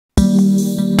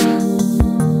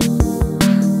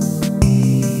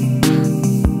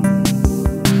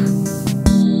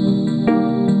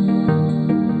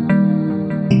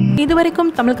இதுவரைக்கும்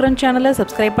தமிழ் கிரன்ச் சேனலை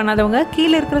சப்ஸ்கிரைப் பண்ணாதவங்க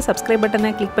கீழே இருக்கிற சப்ஸ்கிரைப் பட்டனை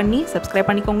கிளிக் பண்ணி சப்ஸ்கிரைப்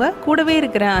பண்ணிக்கோங்க. கூடவே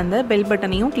இருக்கிற அந்த பெல்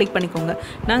பட்டனையும் கிளிக் பண்ணிக்கோங்க.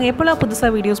 நாங்கள் எப்போல்லாம் புதுசாக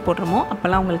வீடியோஸ் போடுறோமோ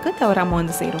அப்போல்லாம் உங்களுக்கு தவறாமல்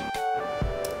வந்து சேரும்.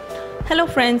 Hello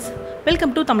friends,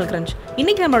 welcome to Tamil crunch.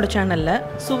 இன்றைக்கி நம்மளோட சேனலில்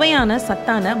சுவையான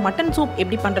சத்தான மட்டன் சூப்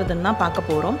எப்படி பண்ணுறதுன்னு தான் பார்க்க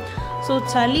போகிறோம். ஸோ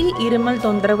சளி இருமல்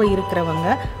தொந்தரவு இருக்கிறவங்க,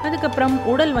 அதுக்கப்புறம்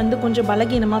உடல் வந்து கொஞ்சம்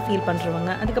பலகீனமாக ஃபீல்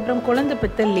பண்ணுறவங்க, அதுக்கப்புறம் குழந்தை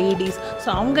பெற்ற லேடிஸ், ஸோ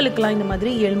அவங்களுக்கெல்லாம் இந்த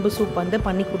மாதிரி எலும்பு சூப் வந்து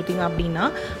பண்ணி கொடுத்தீங்க அப்படின்னா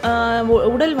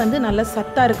உடல் வந்து நல்ல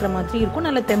சத்தாக இருக்கிற மாதிரி இருக்கும்,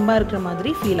 நல்ல தெம்பாக இருக்கிற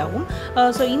மாதிரி ஃபீல் ஆகும்.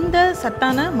 ஸோ இந்த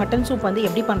சத்தான மட்டன் சூப் வந்து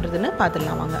எப்படி பண்ணுறதுன்னு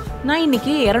பார்த்துடலாம் வாங்க. நான்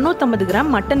இன்றைக்கி 250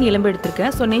 கிராம் மட்டன் எலும்பு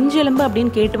எடுத்திருக்கேன். ஸோ நெஞ்செலும்பு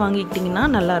அப்படின்னு கேட்டு வாங்கிக்கிட்டிங்கன்னா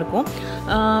நல்லாயிருக்கும்.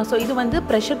 ஸோ இது வந்து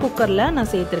ப்ரெஷர் குக்கரில்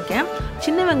நான் சேர்த்துருக்கேன்.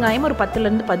 சின்ன வெங்காயம் ஒரு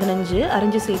 10லேருந்து 15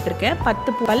 அரிஞ்சு சேர்த்துருக்கேன்.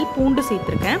 10 பல் பூண்டு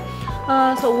சேர்த்துருக்கேன்.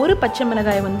 ஸோ ஒரு பச்சை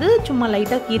மிளகாய் வந்து சும்மா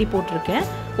லைட்டாக கீறி போட்டிருக்கேன்.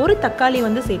 ஒரு தக்காளி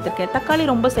வந்து சேர்த்துருக்கேன். தக்காளி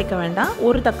ரொம்ப சேர்க்க வேண்டாம்,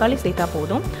 ஒரு தக்காளி சேர்த்தா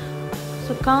போதும்.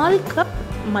 ஸோ 1/4 கப்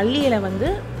மல்லி இலை வந்து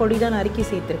பொடிதான் நறுக்கி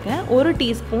சேர்த்துருக்கேன். 1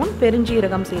 டீஸ்பூன்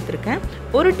பெருஞ்சீரகம் சேர்த்துருக்கேன்.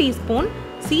 1 டீஸ்பூன்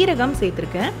சீரகம்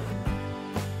சேர்த்துருக்கேன்.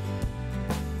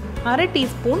 1/2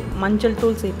 டீஸ்பூன் மஞ்சள்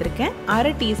தூள் சேர்த்துருக்கேன்.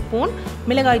 1/2 டீஸ்பூன்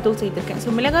மிளகாய் தூள் சேர்த்துருக்கேன்.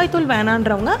 ஸோ மிளகாய் தூள்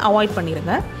வேணான்றவங்க அவாய்ட்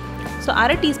பண்ணிடுங்க. ஸோ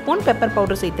 1/2 டீஸ்பூன் பெப்பர்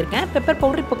பவுடர் சேர்த்துருக்கேன். பெப்பர்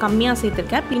பவுடர் இப்போ கம்மியாக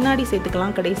சேர்த்துருக்கேன், பின்னாடி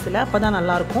சேர்த்துக்கலாம் கடைசியில், அப்போ தான்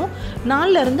நல்லாயிருக்கும்.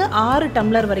 4லேருந்து 6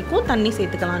 டம்ளர் வரைக்கும் தண்ணி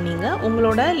சேர்த்துக்கலாம். நீங்கள்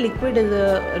உங்களோட லிக்விட் இது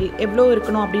எவ்வளோ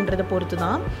இருக்கணும் அப்படின்றத பொறுத்து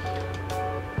தான்.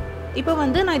 இப்போ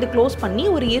வந்து நான் இதை க்ளோஸ் பண்ணி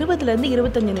ஒரு 20லேருந்து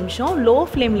 25 நிமிஷம் லோ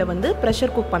ஃப்ளேமில் வந்து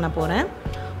ப்ரெஷர் குக் பண்ண போகிறேன்.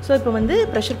 ஸோ இப்போ வந்து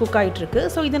ப்ரெஷர் குக் ஆகிட்டுருக்கு.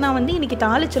 ஸோ இதை நான் வந்து இன்றைக்கி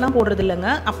தாளிச்செல்லாம் போடுறது இல்லைங்க.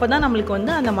 அப்போ தான் நம்மளுக்கு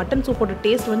வந்து அந்த மட்டன் சூப்போட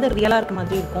டேஸ்ட் வந்து ரியலாக இருக்க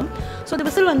மாதிரி இருக்கும். ஸோ இந்த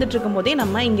விசில் வந்துட்டு இருக்கும் போதே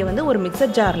நம்ம இங்கே வந்து ஒரு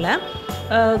மிக்சர் ஜாரில்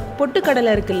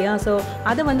பொட்டுக்கடலை இருக்குது இல்லையா, ஸோ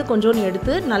அதை வந்து கொஞ்சோன்னு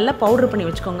எடுத்து நல்லா பவுட்ரு பண்ணி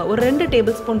வச்சுக்கோங்க. ஒரு 2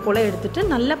 டேபிள் ஸ்பூன் போல் எடுத்துகிட்டு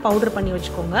நல்லா பவுட்ரு பண்ணி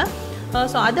வச்சுக்கோங்க.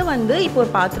 ஸோ அதை வந்து இப்போ ஒரு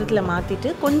பாத்திரத்தில் மாற்றிட்டு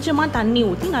கொஞ்சமாக தண்ணி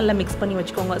ஊற்றி நல்லா மிக்ஸ் பண்ணி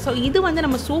வச்சுக்கோங்க. ஸோ இது வந்து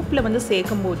நம்ம சூப்பில் வந்து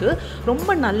சேர்க்கும்போது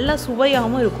ரொம்ப நல்ல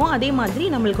சுவையாகவும் இருக்கும், அதே மாதிரி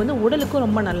நம்மளுக்கு வந்து உடலுக்கும்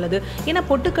ரொம்ப நல்லது. ஏன்னா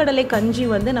பொட்டுக்கடலை கஞ்சி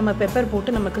வந்து நம்ம பெப்பர்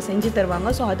போட்டு நமக்கு செஞ்சு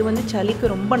தருவாங்க. ஸோ அது வந்து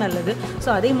சளிக்கு ரொம்ப நல்லது.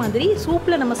 ஸோ அதே மாதிரி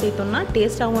சூப்பில் நம்ம சேர்த்தோம்னா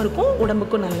டேஸ்ட்டாகவும் இருக்கும்,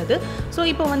 உடம்புக்கும் நல்லது. ஸோ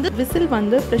இப்போ வந்து விசில்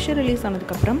வந்து ப்ரெஷர் ரிலீஸ்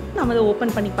ஆனதுக்கப்புறம் நம்ம அதை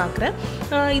ஓப்பன் பண்ணி பார்க்குறேன்.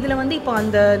 இதில் வந்து இப்போ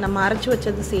அந்த நம்ம அரைச்சி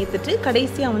வச்சது சேர்த்துட்டு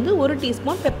கடைசியாக வந்து 1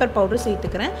 டீஸ்பூன் பெப்பர் பவுடர்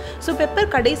சேர்த்துக்கிறேன். ஸோ பெப்பர்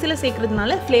கடைசியில்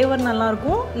சேர்க்குறதுனால ஃப்ளேவர்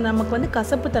நல்லாயிருக்கும், நமக்கு வந்து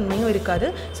கசப்பு தன்மையும் இருக்காது.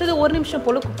 ஸோ இதை 1 நிமிஷம்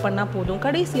போல் குக் பண்ணால் போதும்.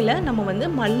 கடைசியில் நம்ம வந்து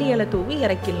மல்லி இலை தூவி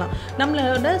இறக்கிடலாம்.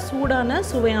 நம்மளோட சூடான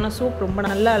சுவையான சூப் ரொம்ப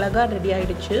நல்லா அழகாக ரெடி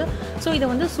ஆகிடுச்சு. ஸோ இதை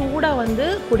வந்து சூடாக வந்து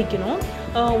குடிக்கணும்,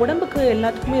 உடம்புக்கு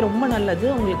எல்லாத்துக்குமே ரொம்ப நல்லது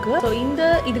உங்களுக்கு. ஸோ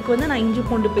இதுக்கு வந்து நான் இஞ்சி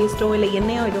பூண்டு பேஸ்ட்டோ இல்லை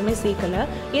எண்ணெயோ எதுவுமே சேர்க்கலை.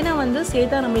 ஏன்னா வந்து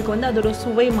சேர்த்தா நம்மளுக்கு வந்து அதோட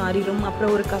சுவை மாறிடும்,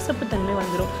 அப்புறம் ஒரு கசப்பு தன்மை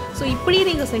வந்துடும். ஸோ இப்படியே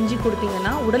நீங்கள் செஞ்சு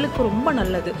கொடுத்தீங்கன்னா உடலுக்கு ரொம்ப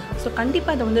நல்லது. ஸோ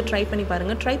கண்டிப்பாக அதை வந்து ட்ரை பண்ணி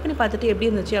பாருங்கள். ட்ரை பண்ணி பார்த்துட்டு எப்படி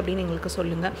இருந்துச்சு அப்படின்னு எங்களுக்கு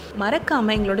சொல்லுங்கள்.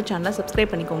 மறக்காமல் எங்களோட சேனலை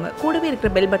சப்ஸ்கிரைப் பண்ணிக்கோங்க. கூடவே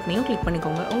இருக்கிற பெல் பட்டனையும் கிளிக்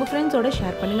பண்ணிக்கோங்க. உங்கள் ஃப்ரெண்ட்ஸோட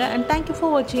ஷேர் பண்ணுங்கள். அண்ட் தேங்க்யூ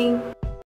ஃபார் வாட்சிங்.